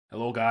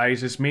Hello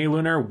guys, it's me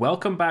Lunar,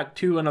 welcome back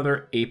to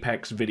another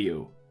Apex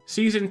video.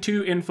 Season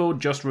 2 info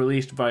just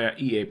released via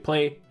EA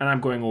Play, and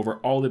I'm going over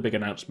all the big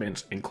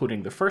announcements,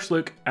 including the first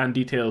look and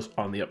details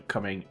on the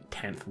upcoming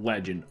 10th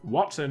legend,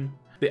 Wattson,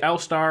 the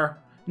L-Star,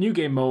 new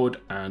game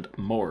mode, and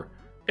more.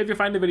 If you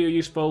find the video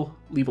useful,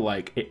 leave a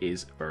like, it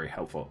is very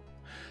helpful.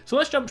 So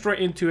let's jump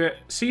straight into it.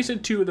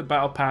 Season 2 of the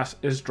Battle Pass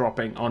is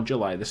dropping on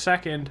July the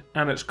 2nd,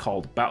 and it's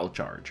called Battle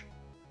Charge.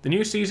 The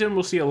new season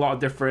will see a lot of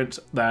difference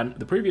than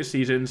the previous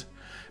seasons,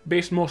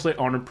 based mostly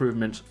on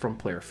improvements from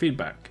player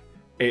feedback.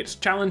 It's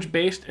challenge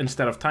based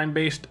instead of time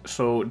based,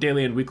 so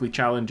daily and weekly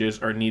challenges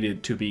are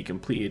needed to be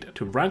completed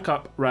to rank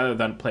up rather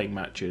than playing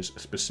matches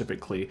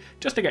specifically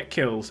just to get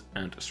kills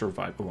and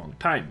survive a long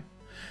time.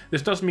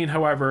 This does mean,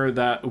 however,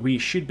 that we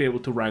should be able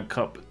to rank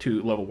up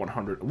to level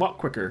 100 a lot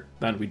quicker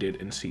than we did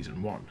in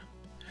Season 1.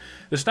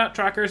 The stat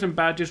trackers and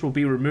badges will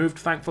be removed,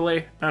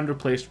 thankfully, and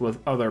replaced with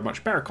other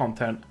much better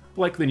content,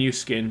 like the new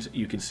skins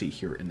you can see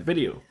here in the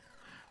video.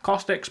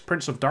 Caustic's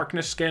Prince of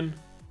Darkness skin,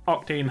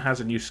 Octane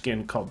has a new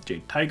skin called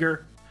Jade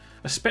Tiger,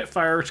 a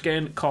Spitfire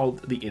skin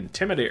called the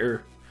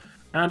Intimidator,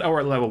 and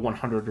our level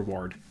 100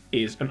 reward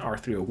is an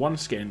R301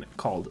 skin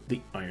called the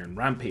Iron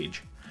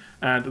Rampage.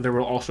 And there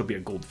will also be a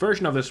gold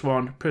version of this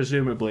one,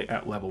 presumably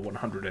at level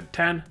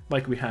 110,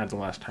 like we had the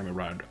last time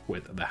around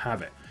with the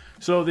Havoc.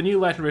 So the new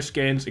legendary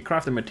skins and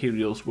crafting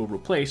materials will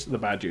replace the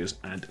badges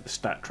and the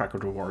stat tracker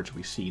rewards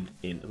we've seen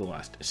in the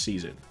last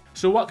season.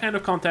 So what kind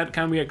of content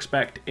can we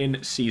expect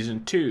in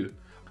Season 2?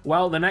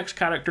 Well, the next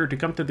character to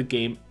come to the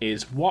game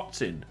is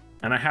Wattson,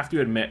 and I have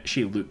to admit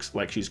she looks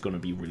like she's going to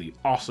be really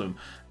awesome.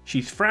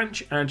 She's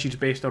French and she's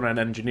based on an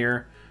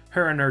engineer.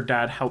 Her and her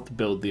dad helped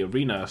build the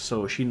arena,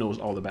 so she knows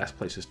all the best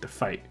places to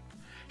fight.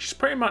 She's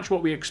pretty much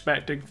what we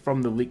expected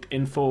from the leaked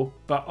info,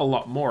 but a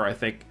lot more, I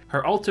think.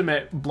 Her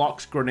ultimate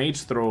blocks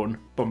grenades thrown,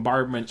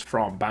 bombardments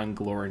from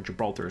Bangalore and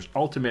Gibraltar's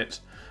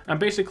ultimates, and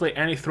basically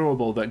any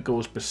throwable that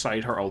goes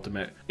beside her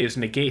ultimate is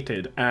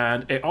negated,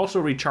 and it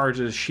also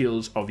recharges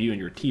shields of you and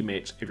your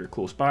teammates if you're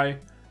close by,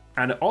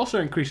 and it also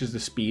increases the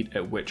speed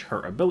at which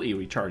her ability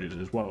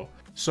recharges as well.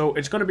 So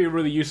it's going to be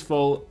really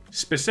useful,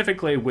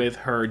 specifically with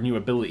her new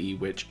ability,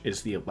 which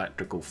is the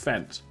electrical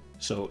fence.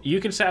 So you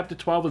can set up to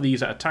 12 of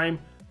these at a time,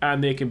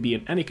 and they can be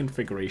in any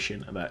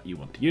configuration that you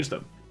want to use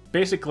them.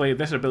 Basically,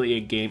 this ability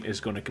in game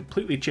is going to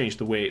completely change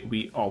the way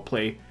we all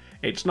play.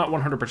 It's not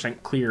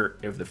 100% clear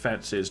if the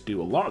fences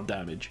do a lot of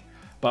damage,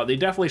 but they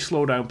definitely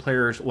slow down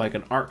players like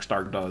an Arc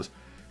Star does,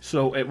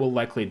 so it will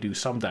likely do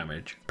some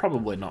damage,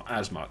 probably not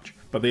as much,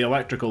 but the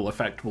electrical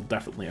effect will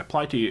definitely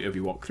apply to you if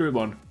you walk through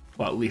one.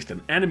 Well, at least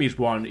an enemy's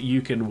one,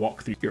 you can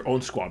walk through your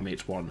own squad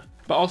mate's one.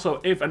 But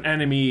also, if an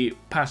enemy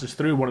passes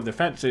through one of the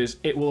fences,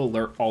 it will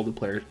alert all the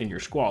players in your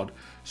squad.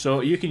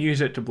 So you can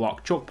use it to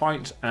block choke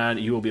points, and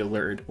you will be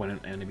alerted when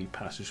an enemy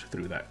passes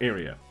through that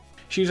area.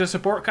 She's a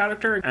support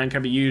character and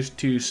can be used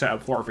to set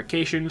up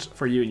fortifications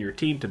for you and your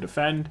team to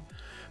defend,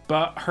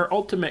 but her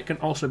ultimate can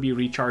also be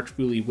recharged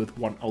fully with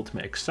one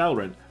ultimate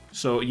accelerant,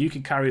 so you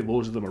can carry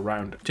loads of them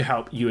around to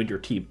help you and your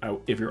team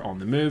out if you're on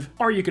the move,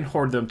 or you can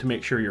hoard them to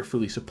make sure you're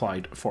fully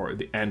supplied for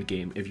the end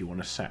game if you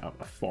want to set up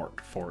a fort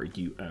for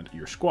you and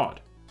your squad.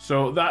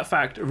 So that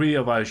fact really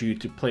allows you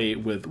to play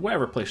with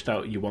whatever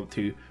playstyle you want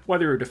to,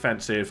 whether you're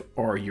defensive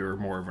or you're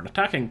more of an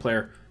attacking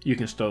player, you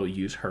can still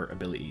use her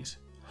abilities.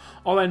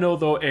 All I know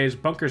though is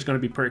Bunker's going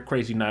to be pretty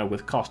crazy now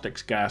with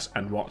Caustic's gas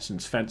and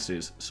Wattson's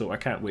fences, so I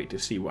can't wait to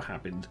see what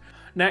happens.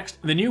 Next,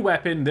 the new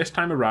weapon this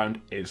time around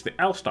is the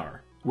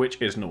L-Star,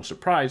 which is no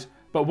surprise,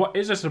 but what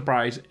is a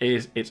surprise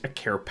is it's a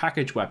care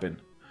package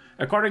weapon.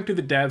 According to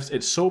the devs,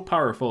 it's so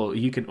powerful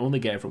you can only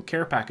get it from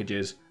care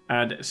packages,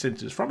 and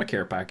since it's from a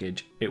care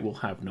package, it will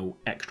have no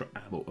extra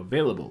ammo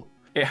available.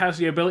 It has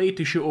the ability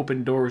to shoot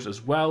open doors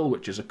as well,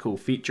 which is a cool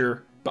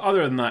feature, but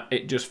other than that,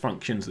 it just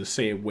functions the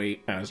same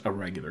way as a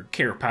regular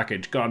care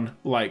package gun,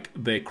 like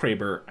the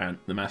Kraber and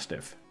the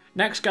Mastiff.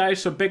 Next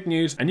guys, some big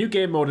news, a new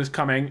game mode is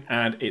coming,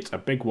 and it's a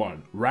big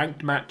one.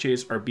 Ranked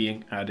matches are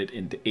being added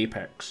into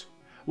Apex.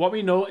 What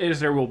we know is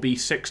there will be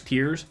 6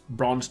 tiers,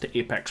 Bronze to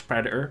Apex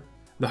Predator.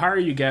 The higher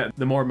you get,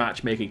 the more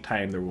matchmaking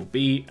time there will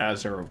be,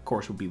 as there of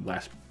course will be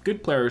less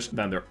good players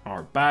than there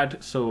are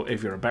bad, so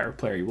if you're a better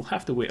player you will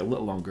have to wait a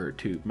little longer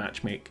to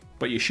matchmake,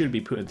 but you should be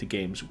put into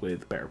games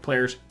with better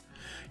players.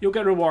 You'll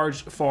get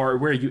rewards for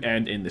where you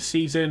end in the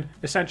season.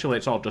 Essentially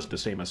it's all just the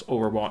same as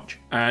Overwatch,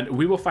 and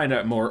we will find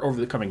out more over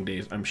the coming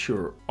days, I'm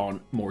sure, on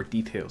more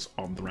details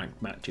on the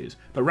ranked matches.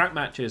 But ranked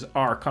matches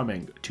are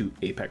coming to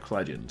Apex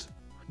Legends.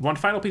 One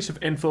final piece of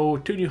info,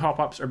 2 new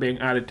hop-ups are being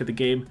added to the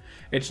game.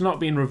 It's not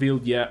been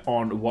revealed yet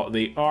on what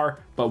they are,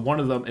 but one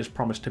of them is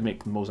promised to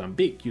make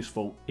Mozambique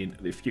useful in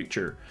the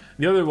future.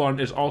 The other one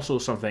is also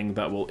something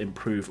that will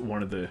improve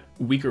one of the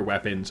weaker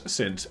weapons,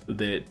 since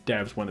the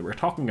devs, when they were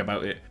talking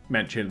about it,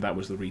 mentioned that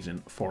was the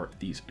reason for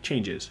these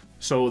changes.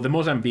 So the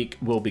Mozambique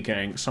will be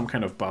getting some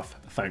kind of buff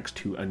thanks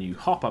to a new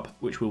hop-up,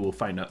 which we will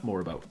find out more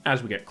about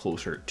as we get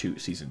closer to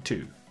Season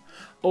 2.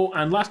 Oh,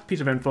 and last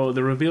piece of info,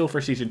 the reveal for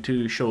Season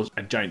 2 shows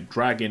a giant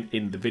dragon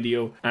in the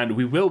video, and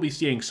we will be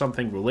seeing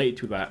something related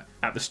to that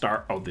at the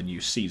start of the new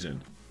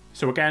season.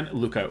 So again,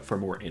 look out for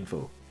more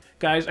info.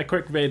 Guys, a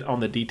quick vid on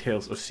the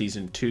details of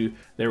Season 2.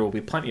 There will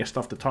be plenty of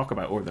stuff to talk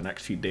about over the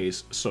next few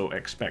days, so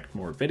expect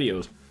more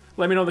videos.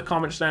 Let me know in the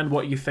comments then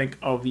what you think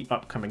of the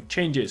upcoming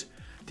changes.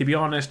 To be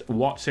honest,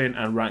 Wattson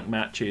and ranked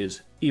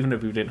matches, even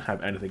if we didn't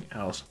have anything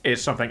else,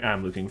 is something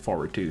I'm looking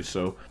forward to,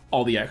 so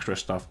all the extra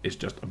stuff is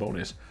just a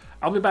bonus.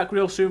 I'll be back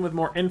real soon with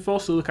more info,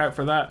 so look out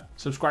for that.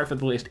 Subscribe for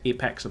the latest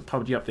Apex and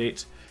PUBG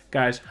updates.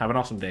 Guys, have an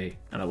awesome day,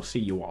 and I will see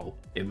you all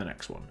in the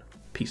next one.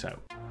 Peace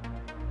out.